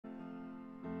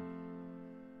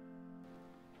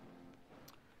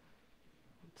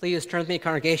Please turn with me,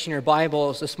 congregation, your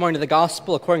Bibles this morning to the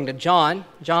Gospel according to John.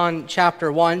 John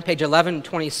chapter 1, page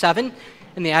 1127.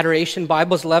 In the Adoration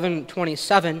Bibles,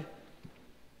 1127.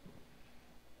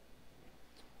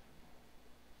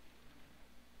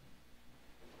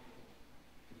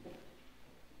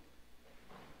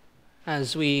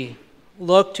 As we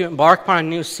look to embark upon a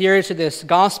new series of this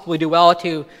Gospel, we do well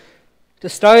to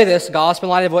study this Gospel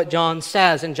in light of what John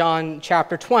says in John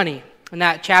chapter 20. In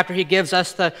that chapter, he gives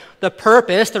us the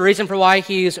purpose, the reason for why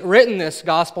he's written this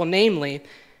gospel, namely,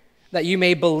 that you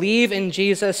may believe in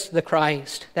Jesus the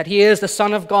Christ, that he is the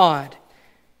Son of God,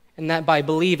 and that by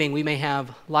believing we may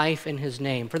have life in his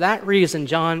name. For that reason,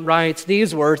 John writes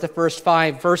these words, the first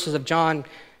 5 verses of John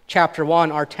chapter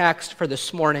 1, our text for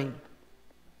this morning.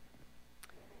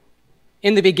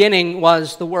 In the beginning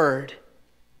was the Word,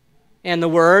 and the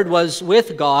Word was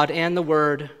with God, and the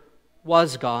Word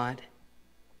was God.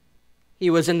 He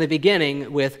was in the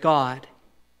beginning with God.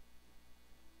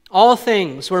 All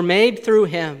things were made through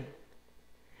him,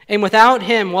 and without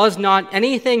him was not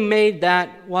anything made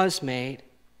that was made.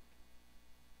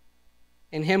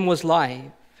 In him was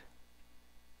life,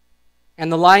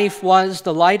 and the life was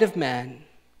the light of men.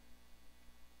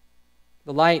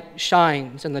 The light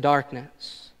shines in the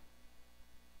darkness,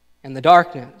 and the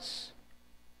darkness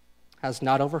has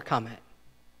not overcome it.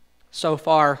 So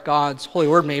far, God's holy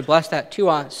word, may bless that to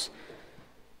us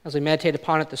as we meditate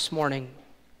upon it this morning.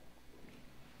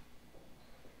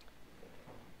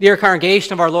 Dear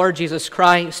congregation of our Lord Jesus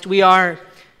Christ, we are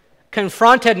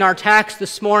confronted in our text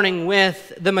this morning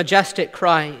with the majestic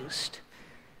Christ.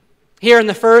 Here in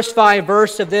the first 5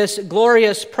 verses of this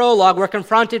glorious prologue, we're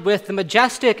confronted with the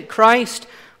majestic Christ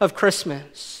of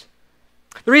Christmas.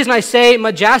 The reason I say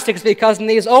majestic is because in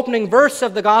these opening verses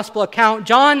of the gospel account,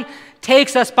 John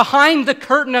takes us behind the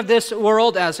curtain of this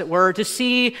world, as it were, to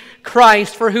see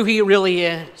Christ for who he really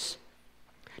is.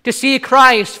 To see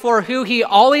Christ for who he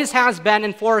always has been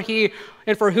and for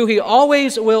who he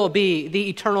always will be, the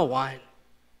Eternal One,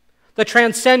 the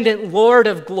transcendent Lord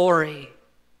of glory,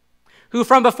 who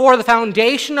from before the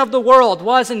foundation of the world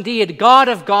was indeed God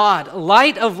of God,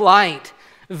 light of light,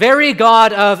 very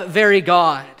God of very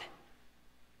God.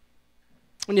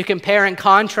 When you compare and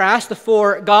contrast the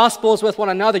 4 Gospels with one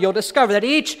another, you'll discover that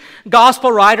each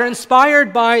Gospel writer,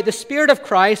 inspired by the Spirit of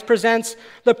Christ, presents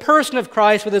the person of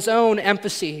Christ with his own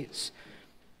emphases.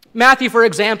 Matthew, for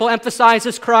example,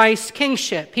 emphasizes Christ's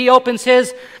kingship. He opens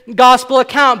his Gospel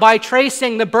account by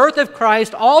tracing the birth of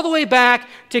Christ all the way back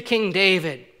to King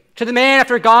David, to the man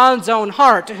after God's own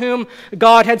heart, to whom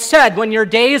God had said, when your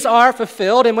days are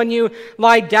fulfilled and when you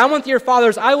lie down with your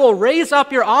fathers, I will raise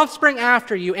up your offspring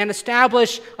after you and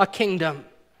establish a kingdom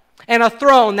and a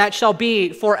throne that shall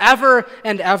be forever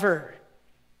and ever.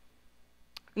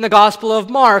 In the Gospel of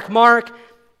Mark, Mark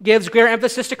gives greater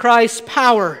emphasis to Christ's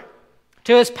power,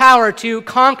 to his power to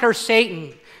conquer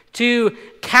Satan, to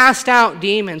cast out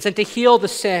demons, and to heal the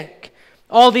sick.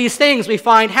 All these things we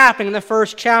find happening in the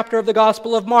first chapter of the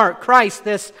Gospel of Mark. Christ,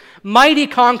 this mighty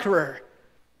conqueror,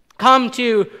 come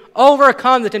to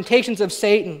overcome the temptations of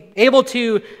Satan, able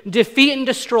to defeat and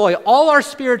destroy all our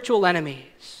spiritual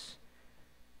enemies.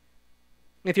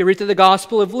 If you read through the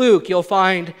Gospel of Luke, you'll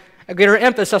find a greater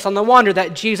emphasis on the wonder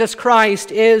that Jesus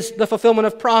Christ is the fulfillment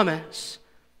of promise.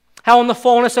 How in the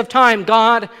fullness of time,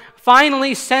 God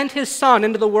finally sent his Son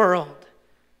into the world.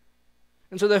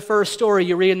 And so the first story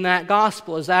you read in that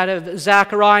gospel is that of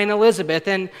Zachariah and Elizabeth,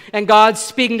 and God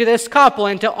speaking to this couple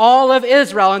and to all of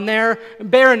Israel and their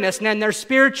barrenness and their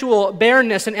spiritual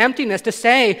barrenness and emptiness to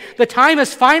say, the time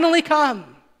has finally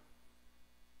come.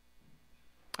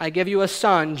 I give you a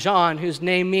son, John, whose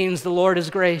name means the Lord is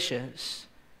gracious.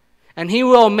 And he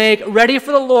will make ready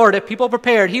for the Lord a people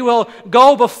prepared. He will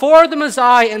go before the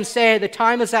Messiah and say, the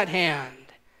time is at hand.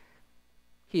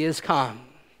 He is come.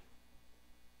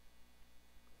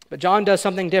 But John does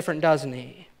something different, doesn't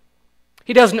he?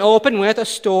 He doesn't open with a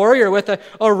story or with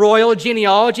a royal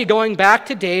genealogy going back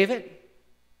to David.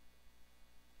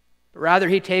 But rather,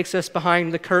 he takes us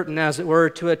behind the curtain, as it were,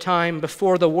 to a time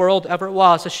before the world ever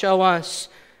was, to show us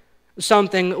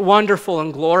something wonderful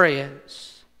and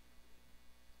glorious.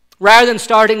 Rather than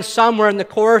starting somewhere in the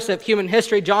course of human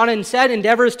history, John instead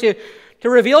endeavors to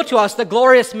reveal to us the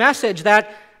glorious message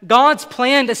that God's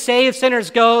plan to save sinners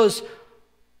goes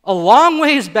a long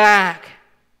ways back,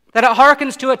 that it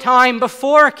harkens to a time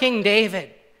before King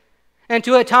David and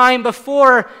to a time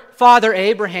before Father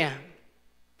Abraham.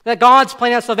 That God's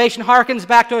plan of salvation harkens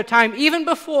back to a time even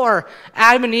before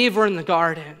Adam and Eve were in the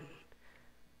garden,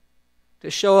 to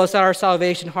show us that our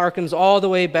salvation harkens all the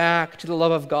way back to the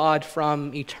love of God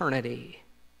from eternity.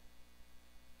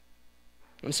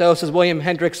 And so, says William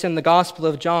Hendrickson, the Gospel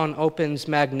of John opens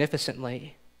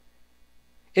magnificently.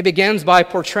 It begins by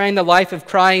portraying the life of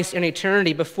Christ in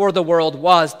eternity before the world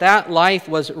was. That life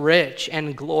was rich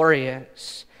and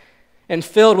glorious and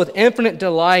filled with infinite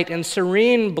delight and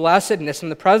serene blessedness in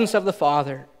the presence of the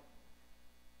Father.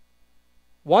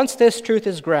 Once this truth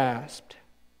is grasped,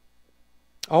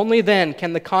 only then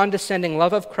can the condescending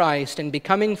love of Christ in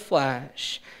becoming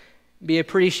flesh be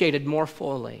appreciated more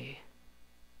fully.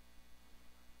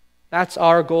 That's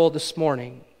our goal this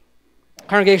morning.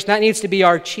 Congregation, that needs to be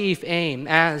our chief aim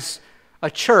as a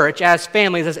church, as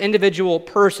families, as individual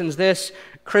persons this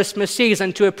Christmas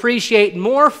season, to appreciate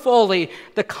more fully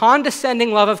the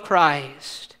condescending love of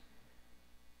Christ.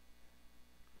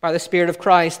 By the Spirit of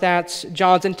Christ, that's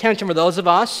John's intention for those of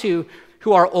us who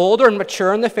are older and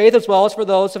mature in the faith, as well as for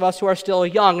those of us who are still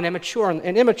young and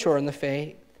immature in the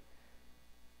faith.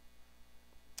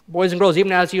 Boys and girls,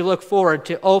 even as you look forward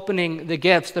to opening the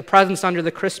gifts, the presents under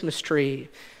the Christmas tree,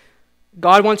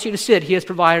 God wants you to see that He has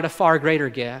provided a far greater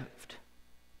gift,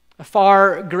 a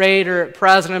far greater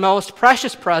present, a most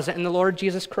precious present in the Lord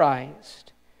Jesus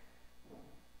Christ.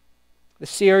 The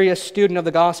serious student of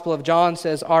the Gospel of John,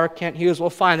 says R. Kent Hughes, will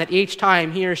find that each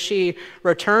time he or she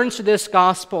returns to this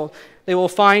Gospel, they will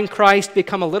find Christ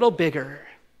become a little bigger.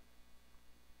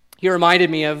 He reminded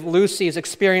me of Lucy's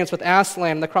experience with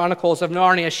Aslan in the Chronicles of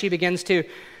Narnia as she begins to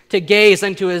gaze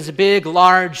into his big,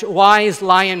 large, wise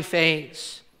lion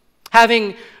face.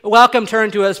 Having welcomed her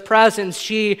into his presence,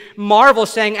 she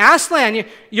marvels, saying, "Aslan,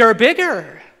 you're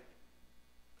bigger."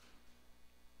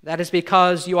 "That is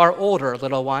because you are older,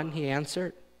 little one," he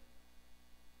answered.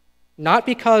 "Not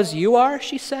because you are,"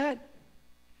 she said.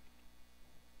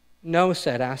 "No,"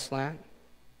 said Aslan,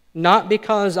 "not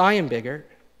because I am bigger.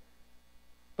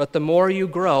 But the more you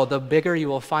grow, the bigger you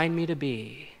will find me to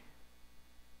be."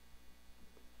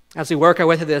 As we work our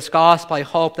way through this gospel, I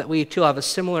hope that we too have a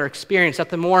similar experience, that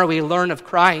the more we learn of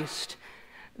Christ,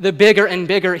 the bigger and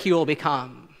bigger He will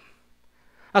become.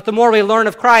 That the more we learn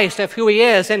of Christ, of who He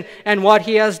is and what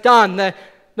He has done,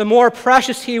 the more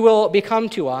precious He will become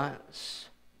to us.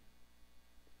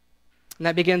 And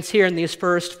that begins here in these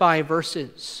first 5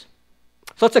 verses.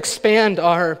 So let's expand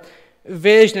our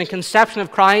vision and conception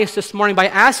of Christ this morning by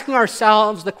asking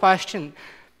ourselves the question,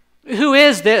 who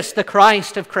is this, the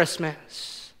Christ of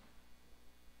Christmas?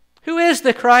 Who is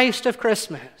the Christ of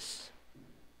Christmas?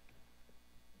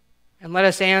 And let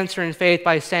us answer in faith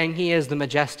by saying He is the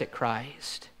majestic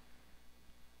Christ.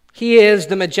 He is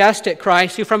the majestic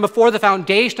Christ who from before the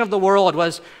foundation of the world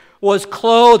was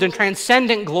clothed in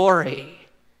transcendent glory,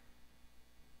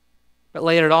 but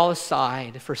laid it all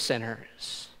aside for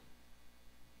sinners.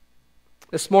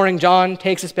 This morning, John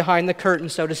takes us behind the curtain,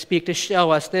 so to speak, to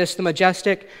show us this, the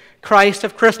majestic Christ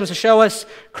of Christmas, to show us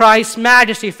Christ's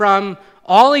majesty from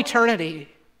all eternity,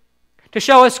 to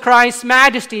show us Christ's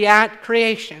majesty at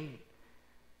creation,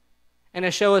 and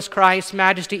to show us Christ's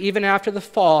majesty even after the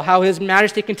fall, how His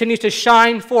majesty continues to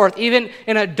shine forth even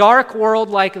in a dark world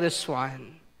like this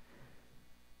one.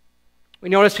 We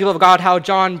notice, people of God, how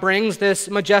John brings this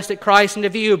majestic Christ into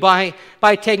view by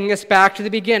taking us back to the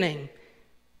beginning.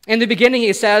 In the beginning,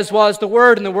 he says, was the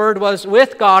Word, and the Word was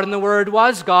with God, and the Word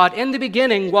was God. In the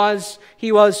beginning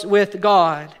He was with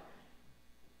God.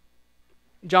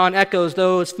 John echoes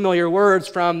those familiar words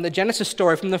from the Genesis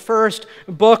story, from the first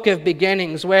book of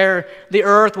beginnings, where the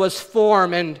earth was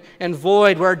form and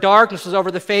void, where darkness was over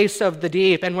the face of the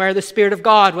deep, and where the Spirit of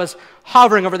God was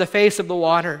hovering over the face of the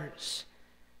waters.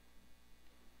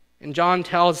 And John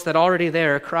tells us that already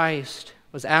there Christ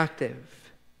was active.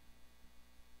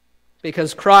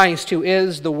 Because Christ, who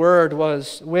is the Word,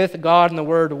 was with God, and the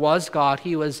Word was God.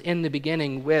 He was in the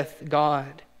beginning with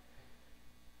God.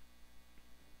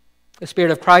 The Spirit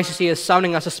of Christ, you see, is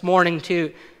summoning us this morning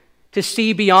to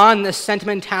see beyond this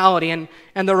sentimentality and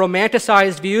the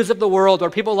romanticized views of the world,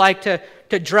 where people like to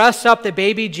dress up the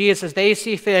baby Jesus as they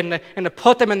see fit and to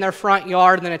put them in their front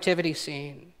yard in the nativity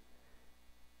scene.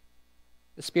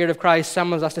 The Spirit of Christ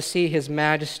summons us to see His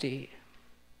majesty.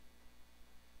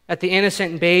 That the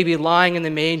innocent baby lying in the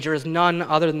manger is none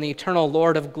other than the eternal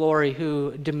Lord of glory,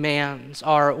 who demands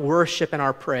our worship and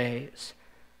our praise.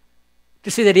 To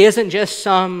see that He isn't just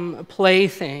some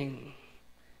plaything,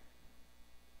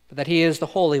 but that He is the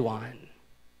Holy One,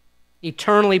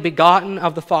 eternally begotten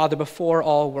of the Father before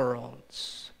all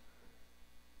worlds.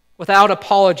 Without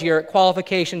apology or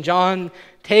qualification, John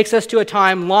takes us to a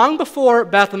time long before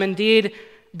Bethlehem, indeed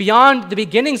beyond the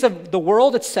beginnings of the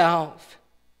world itself.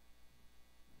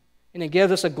 And it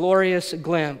gives us a glorious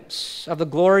glimpse of the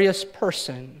glorious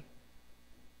person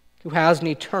who has an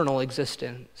eternal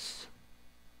existence.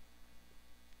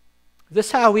 Is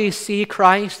this how we see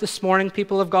Christ this morning,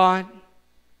 people of God?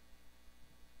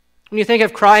 When you think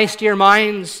of Christ, your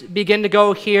minds begin to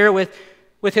go here with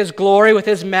his glory, with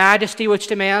his majesty, which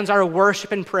demands our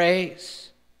worship and praise.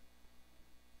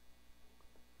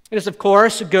 It is, of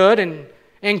course, good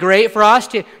and great for us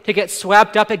to get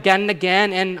swept up again and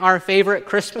again in our favorite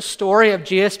Christmas story of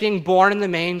Jesus being born in the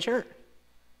manger.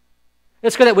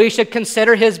 It's good that we should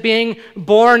consider his being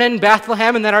born in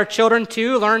Bethlehem and that our children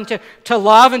too learn to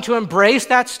love and to embrace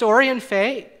that story in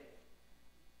faith.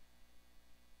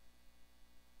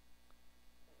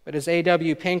 But as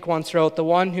A.W. Pink once wrote, the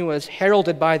one who was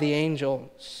heralded by the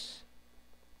angels,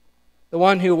 the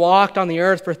one who walked on the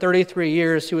earth for 33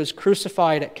 years, who was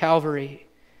crucified at Calvary,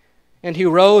 and who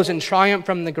rose in triumph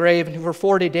from the grave, and who for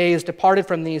 40 days departed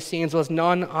from these scenes, was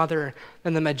none other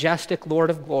than the majestic Lord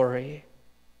of glory.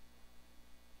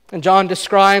 And John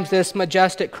describes this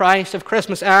majestic Christ of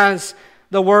Christmas as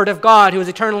the Word of God, who is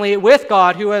eternally with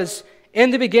God, who was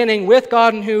in the beginning with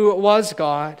God, and who was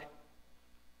God.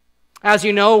 As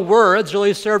you know, words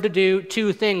really serve to do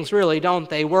two things, really, don't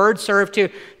they? Words serve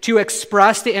to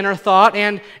express the inner thought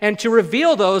and to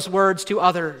reveal those words to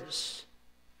others.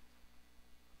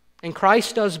 And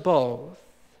Christ does both.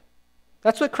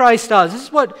 That's what Christ does.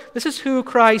 This is who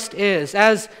Christ is.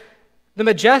 As the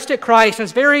majestic Christ, in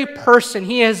his very person,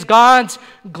 he is God's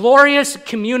glorious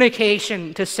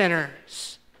communication to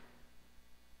sinners.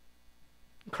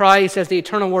 Christ, as the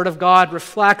eternal Word of God,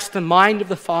 reflects the mind of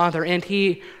the Father, and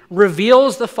he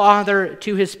reveals the Father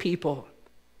to his people.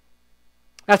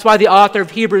 That's why the author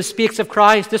of Hebrews speaks of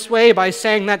Christ this way by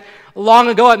saying that long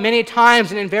ago, at many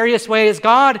times and in various ways,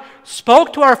 God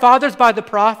spoke to our fathers by the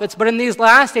prophets, but in these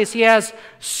last days he has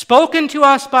spoken to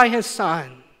us by his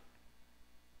Son.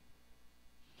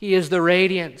 He is the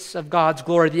radiance of God's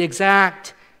glory, the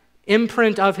exact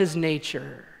imprint of his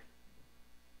nature.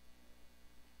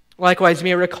 Likewise, you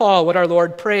may recall what our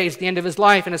Lord prays at the end of his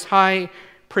life in his high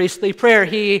priestly prayer.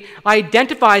 He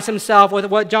identifies himself with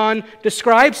what John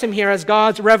describes him here as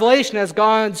God's revelation, as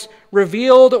God's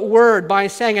revealed word, by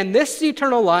saying, "And this is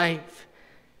eternal life,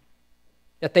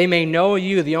 that they may know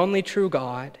you, the only true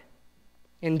God,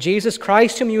 and Jesus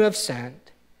Christ whom you have sent.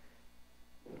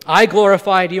 I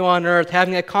glorified you on earth,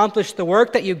 having accomplished the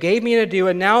work that you gave me to do,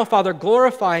 and now, Father,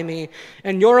 glorify me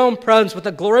in your own presence with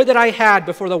the glory that I had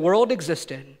before the world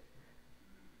existed.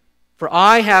 For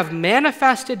I have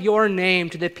manifested your name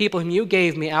to the people whom you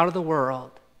gave me out of the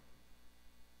world."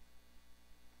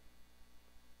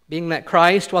 Being that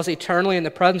Christ was eternally in the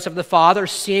presence of the Father,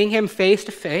 seeing him face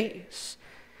to face,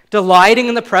 delighting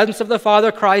in the presence of the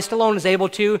Father, Christ alone is able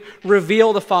to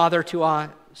reveal the Father to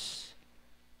us.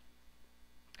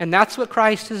 And that's what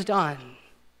Christ has done.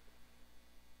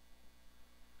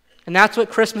 And that's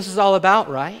what Christmas is all about,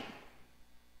 right?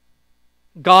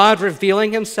 God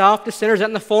revealing himself to sinners.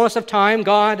 In the fullness of time,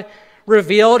 God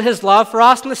revealed his love for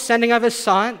us in the sending of his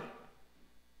Son,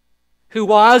 who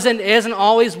was and is and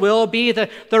always will be the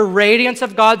radiance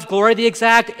of God's glory, the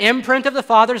exact imprint of the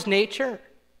Father's nature.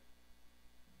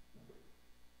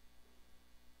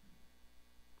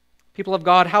 People of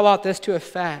God, how ought this to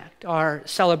affect our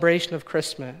celebration of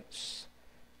Christmas?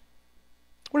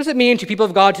 What does it mean to people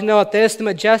of God to know that this, the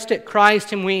majestic Christ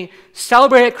whom we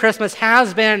celebrate at Christmas,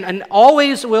 has been and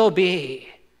always will be,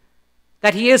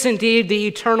 that he is indeed the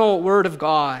eternal Word of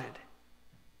God?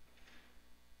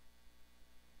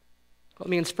 Well, it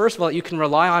means, first of all, that you can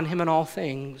rely on him in all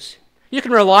things. You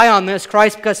can rely on this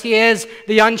Christ because he is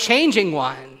the unchanging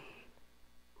one,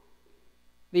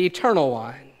 the eternal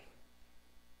one.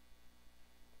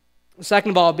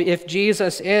 Second of all, if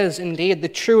Jesus is indeed the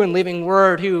true and living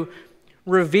Word who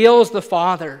reveals the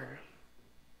Father,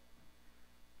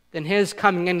 then his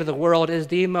coming into the world is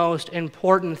the most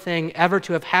important thing ever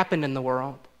to have happened in the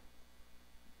world.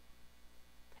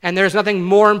 And there's nothing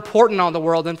more important on the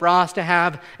world than for us to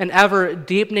have an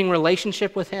ever-deepening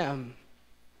relationship with him.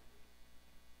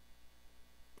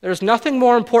 There's nothing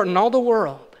more important in all the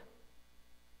world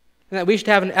and that we should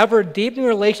have an ever-deepening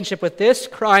relationship with this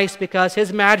Christ, because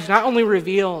his majesty not only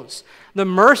reveals the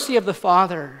mercy of the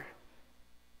Father,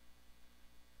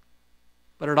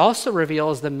 but it also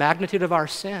reveals the magnitude of our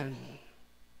sin.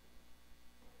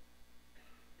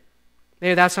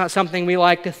 Maybe that's not something we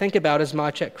like to think about as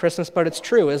much at Christmas, but it's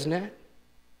true, isn't it?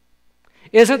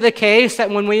 Isn't it the case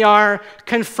that when we are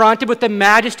confronted with the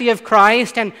majesty of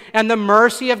Christ and the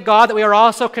mercy of God, that we are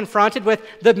also confronted with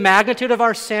the magnitude of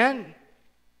our sin?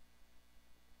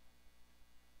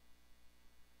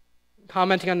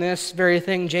 Commenting on this very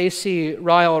thing, J.C.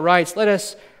 Ryle writes, let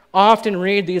us often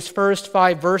read these first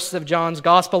 5 verses of John's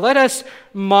Gospel, let us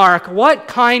mark what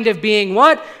kind of being,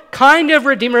 what kind of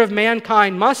Redeemer of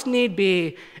mankind must need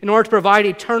be in order to provide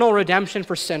eternal redemption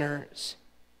for sinners.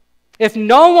 If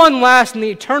no one less than the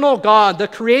eternal God, the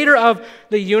creator of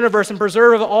the universe and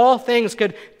preserver of all things,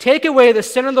 could take away the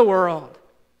sin of the world,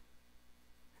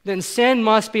 then sin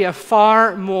must be a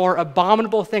far more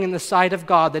abominable thing in the sight of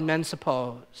God than men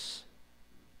suppose.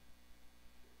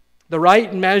 The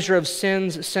right measure of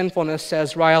sin's sinfulness,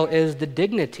 says Ryle, is the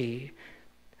dignity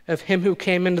of him who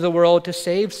came into the world to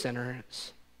save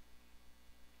sinners.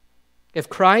 If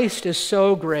Christ is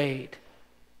so great,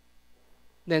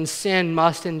 then sin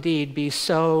must indeed be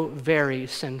so very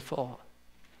sinful.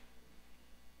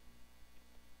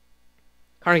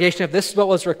 Congregation, if this is what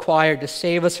was required to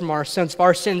save us from our sins, if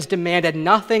our sins demanded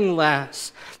nothing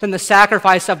less than the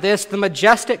sacrifice of this, the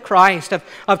majestic Christ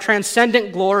of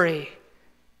transcendent glory,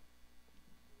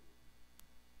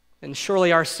 then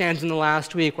surely our sins in the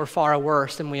last week were far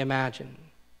worse than we imagined.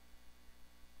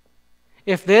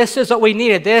 If this is what we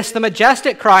needed, the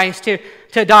majestic Christ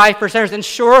to die for sinners, then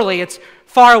surely it's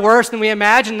far worse than we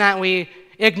imagined that we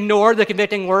ignored the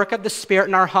convicting work of the Spirit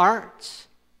in our hearts,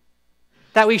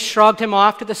 that we shrugged him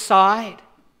off to the side,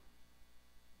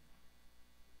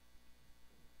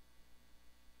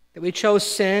 that we chose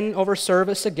sin over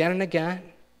service again and again.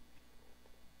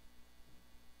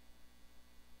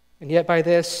 And yet by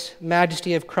this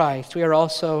majesty of Christ, we are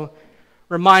also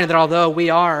reminded that although we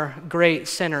are great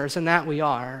sinners, and that we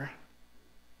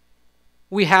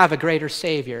have a greater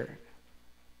Savior,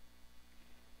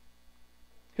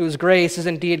 whose grace is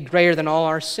indeed greater than all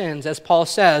our sins. As Paul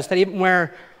says, that even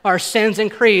where our sins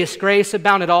increased, grace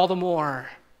abounded all the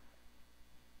more.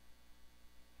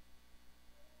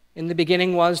 In the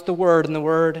beginning was the Word, and the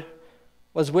Word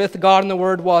was with God, and the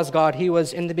Word was God. He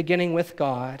was in the beginning with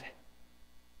God.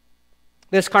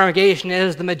 This congregation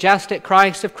is the majestic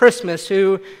Christ of Christmas,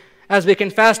 who, as we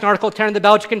confess in Article 10 of the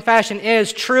Belgian Confession,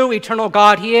 is true eternal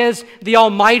God. He is the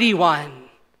Almighty One,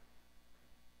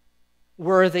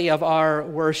 worthy of our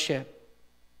worship,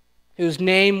 whose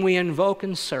name we invoke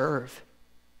and serve.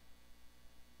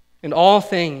 And all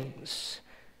things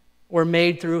were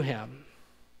made through him.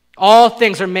 All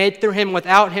things are made through him.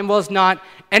 Without him was not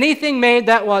anything made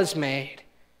that was made.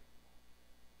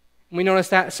 We notice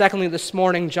that, secondly, this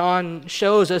morning, John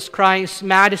shows us Christ's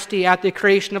majesty at the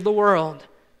creation of the world.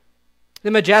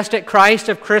 The majestic Christ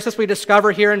of Christmas we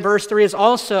discover here in verse 3 is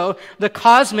also the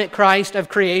cosmic Christ of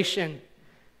creation.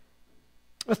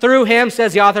 Through him,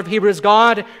 says the author of Hebrews,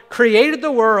 God created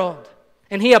the world,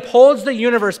 and he upholds the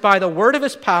universe by the word of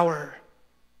his power.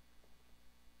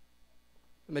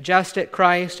 The majestic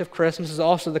Christ of Christmas is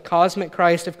also the cosmic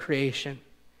Christ of creation.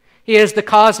 He is the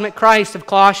cosmic Christ of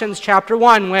Colossians chapter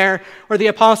 1, where the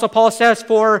Apostle Paul says,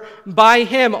 "For by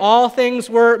him all things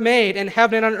were made, in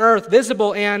heaven and on earth,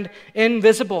 visible and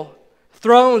invisible,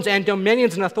 thrones and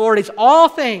dominions and authorities, all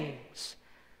things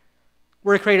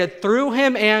were created through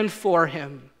him and for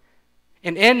him.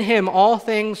 And in him all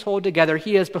things hold together.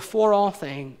 He is before all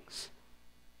things."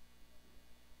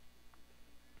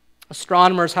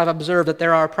 Astronomers have observed that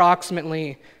there are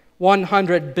approximately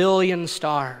 100 billion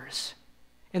stars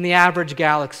in the average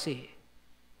galaxy,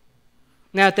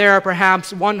 and that there are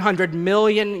perhaps 100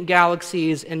 million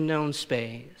galaxies in known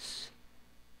space.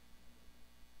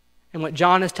 And what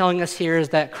John is telling us here is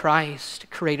that Christ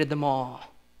created them all.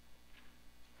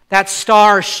 That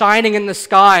star shining in the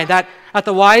sky that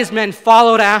the wise men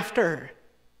followed after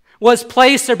was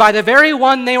placed there by the very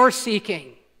one they were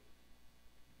seeking.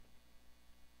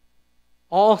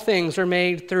 All things are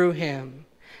made through him,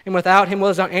 and without him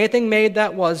was not anything made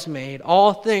that was made.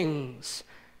 All things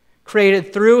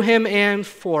created through him and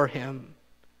for him,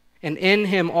 and in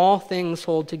him all things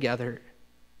hold together.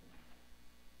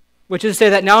 Which is to say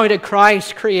that not only did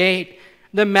Christ create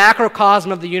the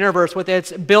macrocosm of the universe with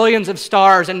its billions of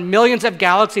stars and millions of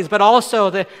galaxies, but also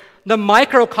the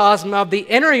microcosm of the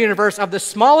inner universe of the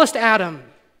smallest atom.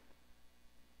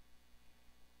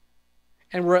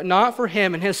 And were it not for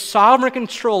him and his sovereign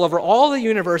control over all the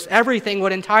universe, everything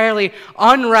would entirely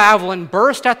unravel and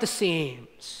burst at the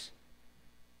seams.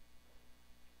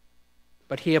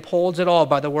 But he upholds it all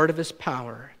by the word of his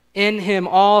power. In him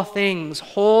all things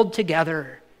hold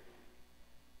together.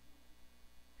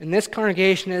 And this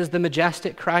congregation is the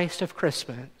majestic Christ of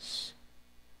Christmas.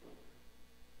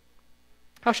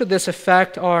 How should this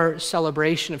affect our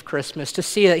celebration of Christmas? To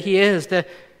see that he is the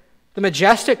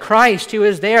majestic Christ who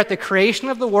is there at the creation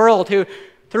of the world,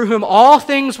 through whom all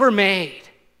things were made.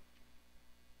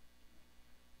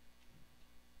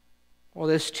 Well,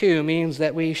 this too means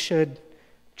that we should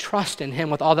trust in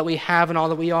him with all that we have and all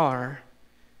that we are.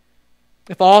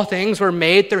 If all things were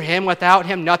made through him, without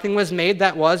him nothing was made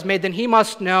that was made, then he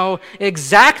must know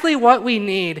exactly what we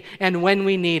need and when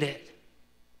we need it.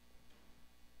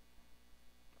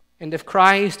 And if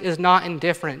Christ is not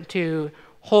indifferent to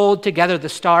hold together the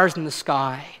stars in the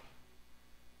sky,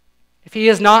 if he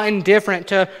is not indifferent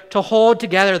to hold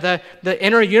together the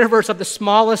inner universe of the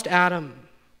smallest atom,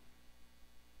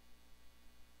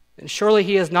 then surely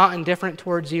he is not indifferent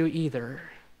towards you either.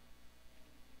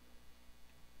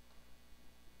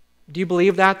 Do you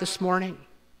believe that this morning?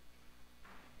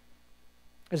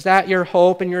 Is that your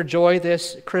hope and your joy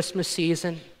this Christmas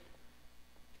season?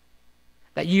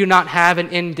 That you not have an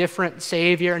indifferent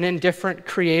Savior, an indifferent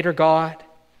Creator God?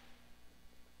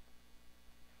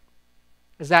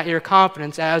 Is that your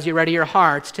confidence as you ready your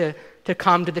hearts to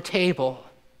come to the table?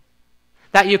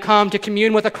 That you come to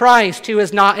commune with a Christ who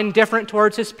is not indifferent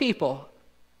towards his people?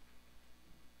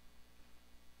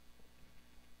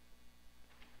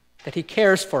 That he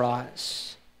cares for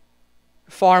us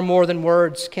far more than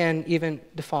words can even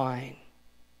define.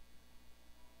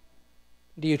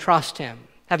 Do you trust him?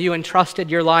 Have you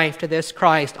entrusted your life to this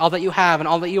Christ, all that you have and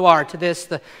all that you are, to this,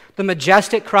 the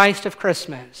majestic Christ of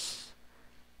Christmas?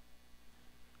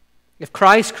 If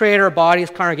Christ created our bodies,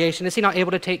 congregation, is he not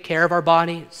able to take care of our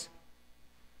bodies?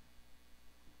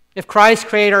 If Christ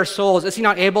created our souls, is he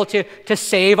not able to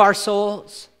save our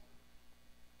souls?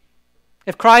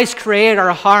 If Christ created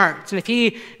our hearts, and if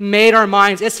he made our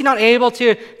minds, is he not able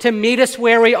to meet us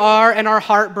where we are in our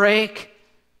heartbreak,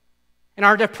 in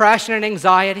our depression and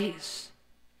anxieties?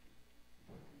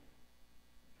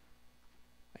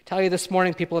 I tell you this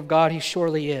morning, people of God, he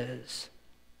surely is.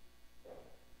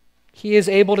 He is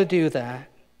able to do that.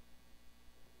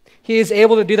 He is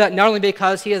able to do that not only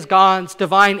because he is God's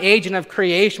divine agent of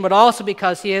creation, but also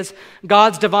because he is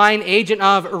God's divine agent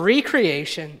of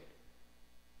recreation.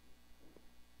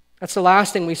 That's the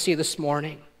last thing we see this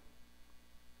morning.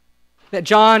 That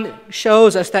John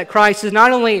shows us that Christ is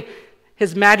not only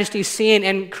his majesty seen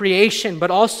in creation, but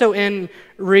also in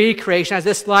recreation, as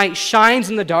this light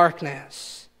shines in the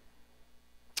darkness.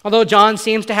 Although John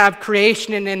seems to have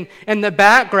creation in the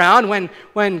background,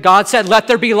 when God said, "Let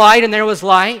there be light," and there was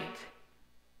light,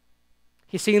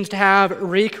 he seems to have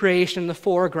recreation in the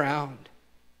foreground,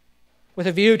 with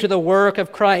a view to the work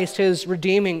of Christ, his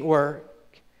redeeming work.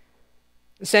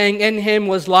 Saying, "In him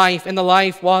was life, and the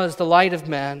life was the light of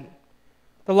men.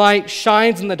 The light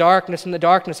shines in the darkness, and the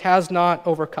darkness has not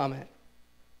overcome it."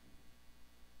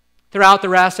 Throughout the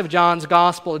rest of John's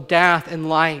gospel, death and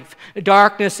life,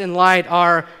 darkness and light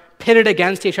are pitted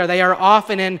against each other. They are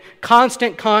often in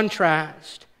constant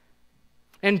contrast.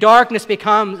 And darkness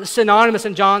becomes synonymous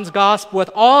in John's gospel with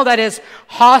all that is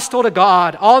hostile to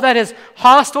God, all that is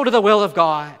hostile to the will of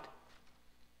God.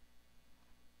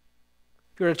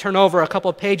 If you were to turn over a couple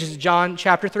of pages to John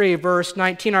chapter 3, verse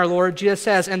 19, our Lord Jesus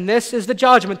says, "And this is the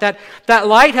judgment, that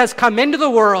light has come into the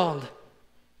world,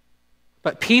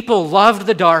 but people loved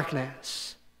the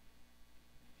darkness."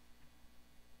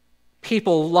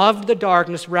 People loved the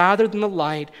darkness rather than the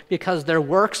light because their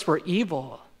works were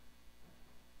evil.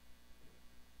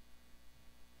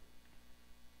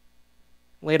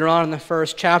 Later on in the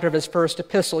first chapter of his first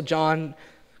epistle, John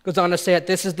goes on to say that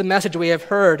this is the message we have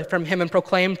heard from him and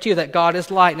proclaimed to you, that God is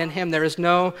light, and in him there is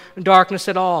no darkness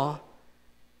at all.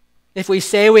 If we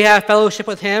say we have fellowship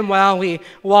with him while we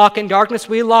walk in darkness,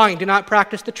 we lie and do not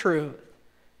practice the truth.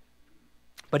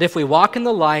 But if we walk in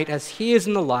the light as he is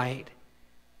in the light,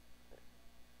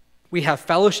 we have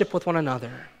fellowship with one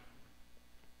another,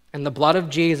 and the blood of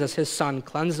Jesus, his Son,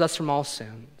 cleanses us from all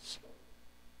sins.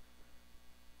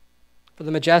 For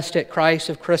the majestic Christ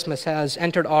of Christmas has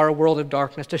entered our world of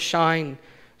darkness to shine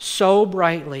so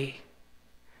brightly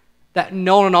that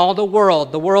no one in all the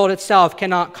world itself,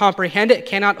 cannot comprehend it,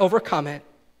 cannot overcome it.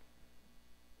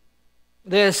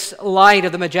 This light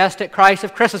of the majestic Christ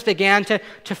of Christmas began to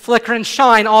flicker and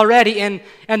shine already in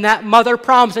that mother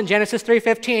promise in Genesis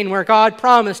 3:15, where God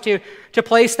promised to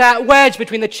place that wedge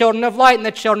between the children of light and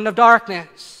the children of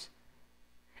darkness.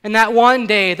 And that one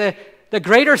day, the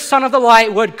greater Son of the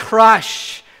light would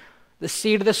crush the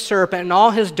seed of the serpent and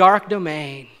all his dark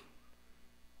domain.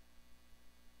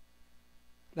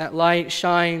 That light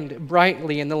shined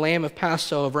brightly in the Lamb of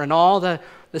Passover, and all the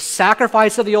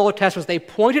sacrifice of the Old Testament. They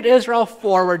pointed Israel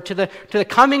forward to the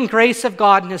coming grace of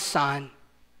God and his Son.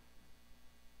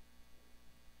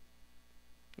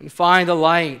 And finally, the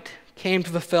light came to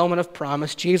fulfillment of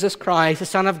promise. Jesus Christ, the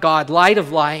Son of God, light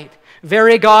of light,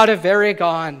 very God of very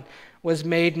God, was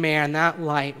made man. That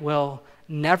light will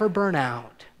never burn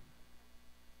out.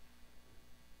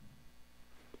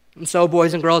 And so,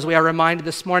 boys and girls, we are reminded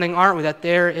this morning, aren't we, that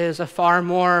there is a far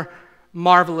more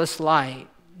marvelous light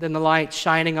than the light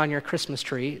shining on your Christmas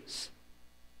trees.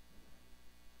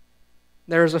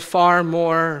 There's a far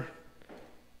more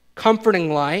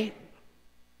comforting light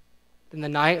than the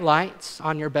night lights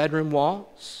on your bedroom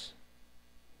walls.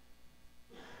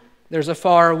 There's a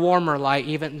far warmer light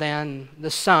even than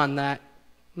the sun that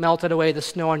melted away the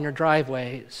snow on your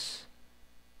driveways.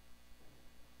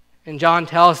 And John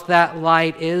tells us that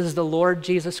light is the Lord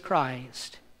Jesus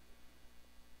Christ.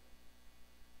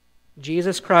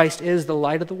 Jesus Christ is the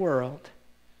light of the world.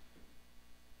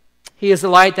 He is the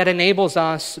light that enables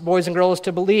us, boys and girls,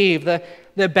 to believe the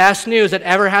best news that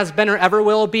ever has been or ever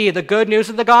will be, the good news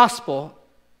of the gospel.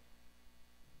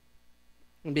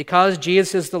 And because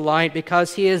Jesus is the light,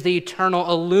 because he is the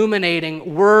eternal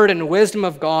illuminating word and wisdom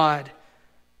of God,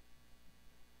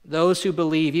 those who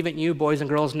believe, even you, boys and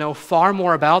girls, know far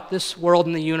more about this world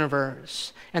and the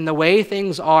universe and the way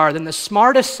things are than the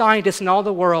smartest scientist in all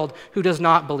the world who does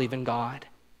not believe in God.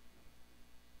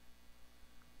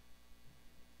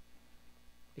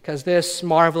 Because this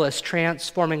marvelous,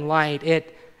 transforming light,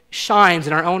 it shines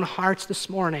in our own hearts this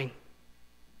morning.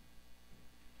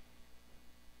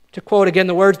 To quote again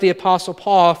the words of the Apostle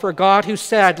Paul, "For God who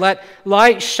said, 'Let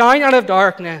light shine out of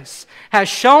darkness,' has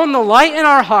shown the light in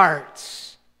our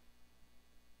hearts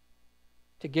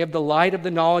to give the light of the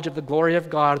knowledge of the glory of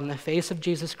God in the face of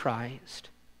Jesus Christ."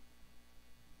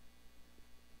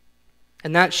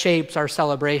 And that shapes our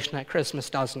celebration at Christmas,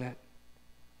 doesn't it?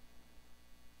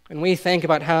 When we think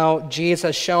about how Jesus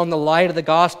has shown the light of the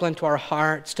gospel into our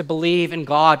hearts to believe in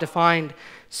God, to find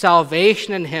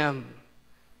salvation in him,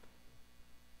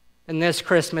 then this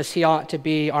Christmas he ought to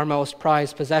be our most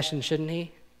prized possession, shouldn't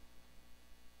he?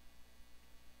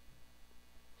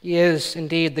 He is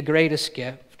indeed the greatest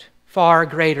gift, far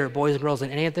greater, boys and girls,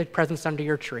 than any of the presents under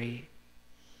your tree.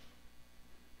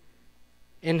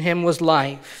 In him was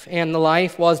life, and the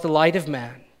life was the light of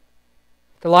men.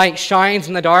 The light shines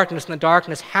in the darkness, and the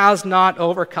darkness has not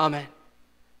overcome it.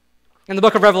 In the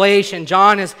book of Revelation,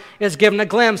 John is given a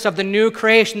glimpse of the new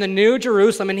creation, the new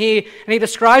Jerusalem, and he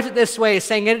describes it this way,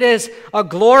 saying it is a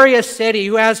glorious city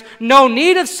who has no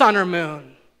need of sun or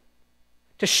moon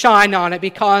to shine on it,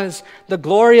 because the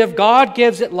glory of God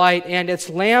gives it light, and its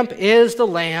lamp is the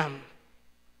Lamb.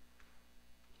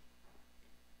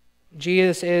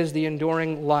 Jesus is the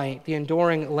enduring light, the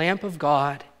enduring lamp of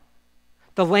God,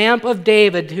 the lamp of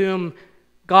David, whom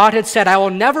God had said, "I will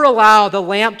never allow the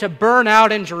lamp to burn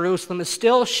out in Jerusalem," is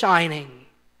still shining.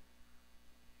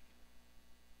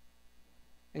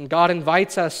 And God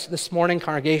invites us this morning,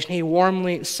 congregation. He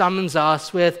warmly summons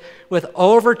us with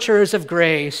overtures of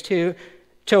grace to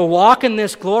walk in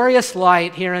this glorious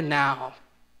light here and now.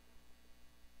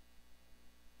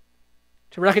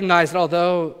 To recognize that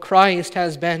although Christ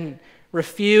has been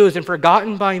refused and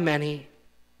forgotten by many,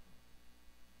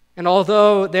 and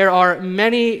although there are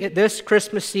many this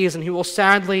Christmas season who will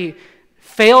sadly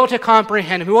fail to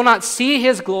comprehend, who will not see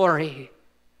his glory,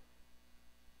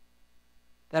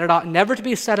 that it ought never to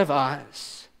be said of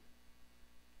us,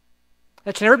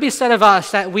 that it should never be said of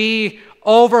us that we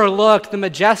overlooked the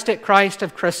majestic Christ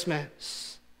of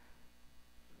Christmas.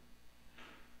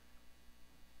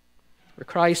 For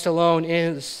Christ alone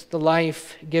is the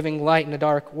life-giving light in a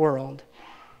dark world.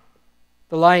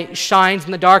 The light shines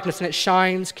in the darkness, and it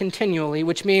shines continually,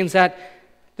 which means that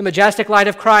the majestic light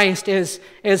of Christ is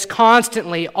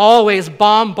constantly, always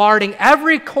bombarding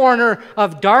every corner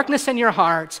of darkness in your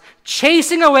hearts,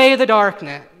 chasing away the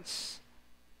darkness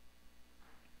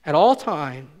at all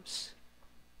times.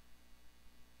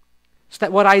 So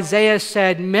that what Isaiah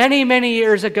said many, many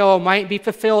years ago might be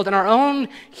fulfilled in our own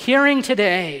hearing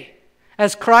today,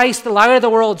 as Christ, the light of the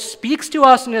world, speaks to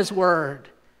us in his word.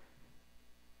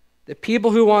 The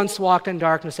people who once walked in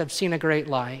darkness have seen a great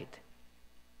light.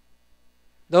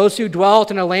 Those who dwelt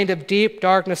in a land of deep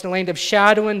darkness, in a land of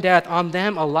shadow and death, on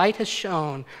them a light has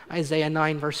shone. Isaiah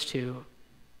 9, verse 2.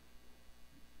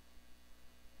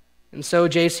 And so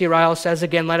J.C. Ryle says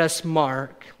again, let us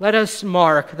mark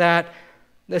that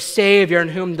the Savior in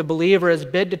whom the believer is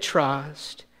bid to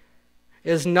trust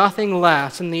is nothing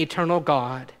less than the eternal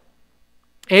God,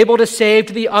 able to save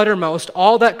to the uttermost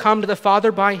all that come to the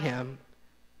Father by him.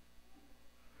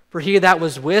 For he that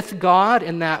was with God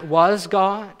and that was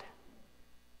God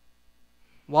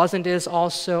was and is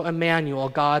also Emmanuel,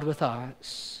 God with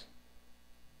us.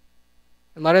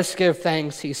 And let us give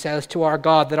thanks, he says, to our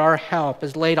God that our help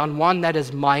is laid on one that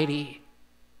is mighty.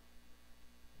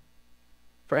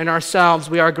 For in ourselves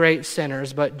we are great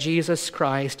sinners, but Jesus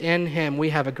Christ, in him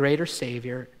we have a greater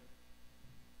Savior.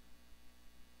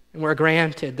 And we're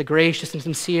granted the gracious and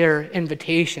sincere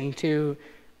invitation to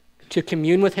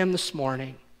commune with him this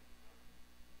morning.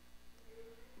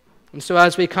 And so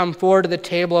as we come forward to the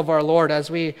table of our Lord,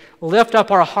 as we lift up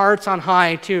our hearts on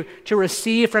high to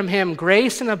receive from him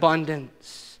grace and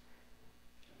abundance,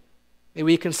 may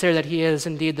we consider that he is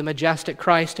indeed the majestic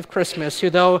Christ of Christmas, who,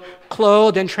 though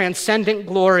clothed in transcendent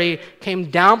glory, came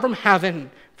down from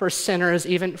heaven for sinners,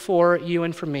 even for you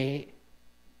and for me.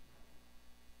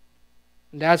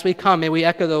 And as we come, may we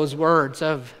echo those words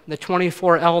of the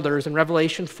 24 elders in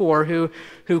Revelation 4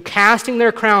 who casting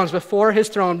their crowns before his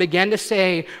throne began to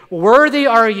say, "Worthy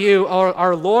are you,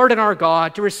 our Lord and our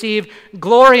God, to receive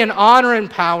glory and honor and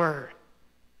power.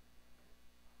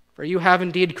 For you have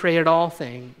indeed created all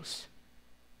things,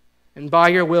 and by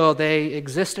your will they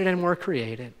existed and were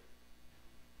created.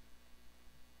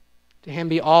 To him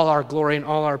be all our glory and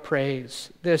all our praise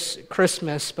this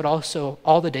Christmas, but also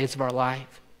all the days of our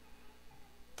life.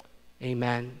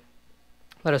 Amen."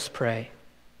 Let us pray.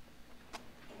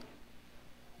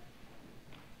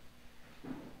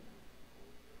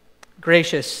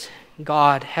 Gracious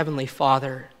God, Heavenly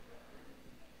Father,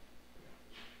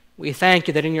 we thank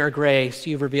you that in your grace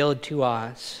you've revealed to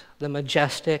us the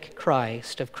majestic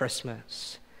Christ of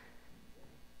Christmas,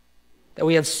 that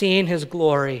we have seen his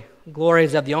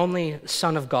glories of the only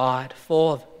Son of God,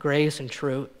 full of grace and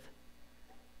truth.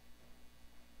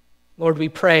 Lord, we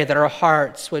pray that our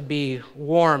hearts would be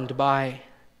warmed by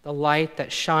the light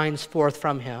that shines forth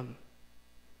from him.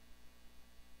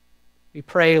 We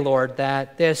pray, Lord,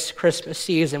 that this Christmas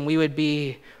season we would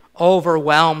be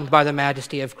overwhelmed by the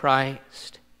majesty of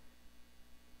Christ.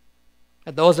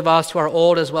 That those of us who are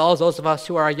old as well as those of us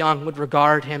who are young would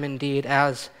regard him indeed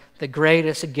as the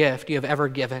greatest gift you have ever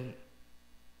given.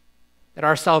 That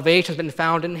our salvation has been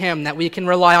found in him, that we can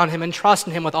rely on him and trust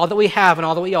in him with all that we have and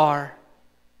all that we are.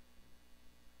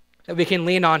 That we can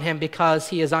lean on him because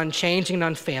he is unchanging and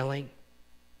unfailing.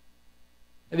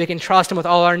 That we can trust him with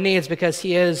all our needs because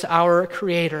he is our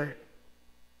creator.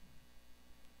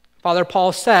 Father,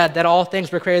 Paul said that all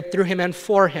things were created through him and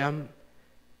for him.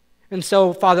 And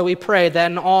so, Father, we pray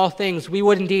that in all things we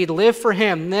would indeed live for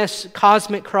him, this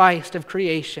cosmic Christ of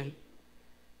creation.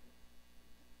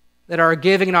 That our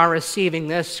giving and our receiving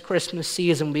this Christmas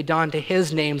season will be done to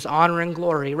his name's honor and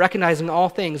glory, recognizing all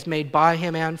things made by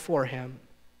him and for him.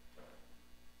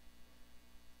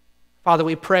 Father,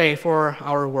 we pray for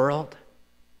our world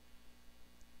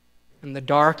and the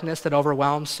darkness that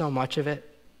overwhelms so much of it.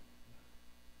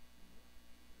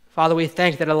 Father, we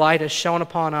thank that a light is shone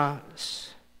upon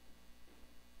us,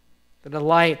 that the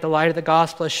light of the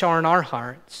gospel is shone in our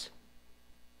hearts,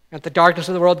 and that the darkness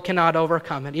of the world cannot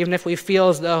overcome it. Even if we feel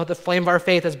as though the flame of our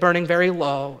faith is burning very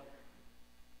low,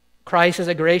 Christ is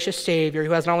a gracious Savior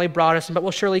who has not only brought us in, but will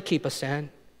surely keep us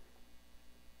in.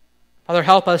 Father,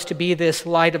 help us to be this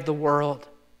light of the world.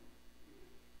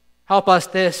 Help us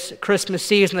this Christmas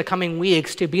season, the coming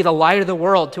weeks, to be the light of the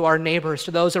world to our neighbors,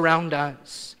 to those around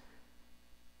us.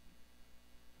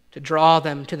 To draw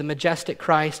them to the majestic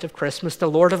Christ of Christmas, the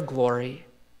Lord of glory.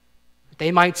 That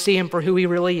they might see him for who he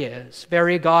really is.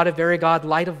 Very God of very God,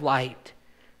 light of light,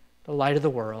 the light of the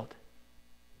world.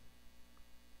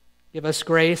 Give us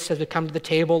grace as we come to the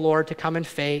table, Lord, to come in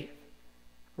faith,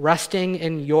 resting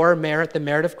in your merit, the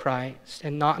merit of Christ,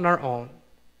 and not in our own.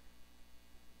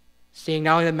 Seeing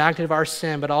not only the magnitude of our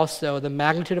sin, but also the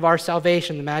magnitude of our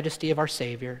salvation, the majesty of our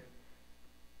Savior.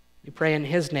 We pray in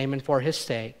his name and for his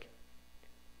sake.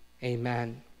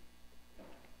 Amen.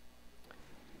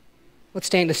 Let's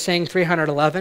stand to sing 311.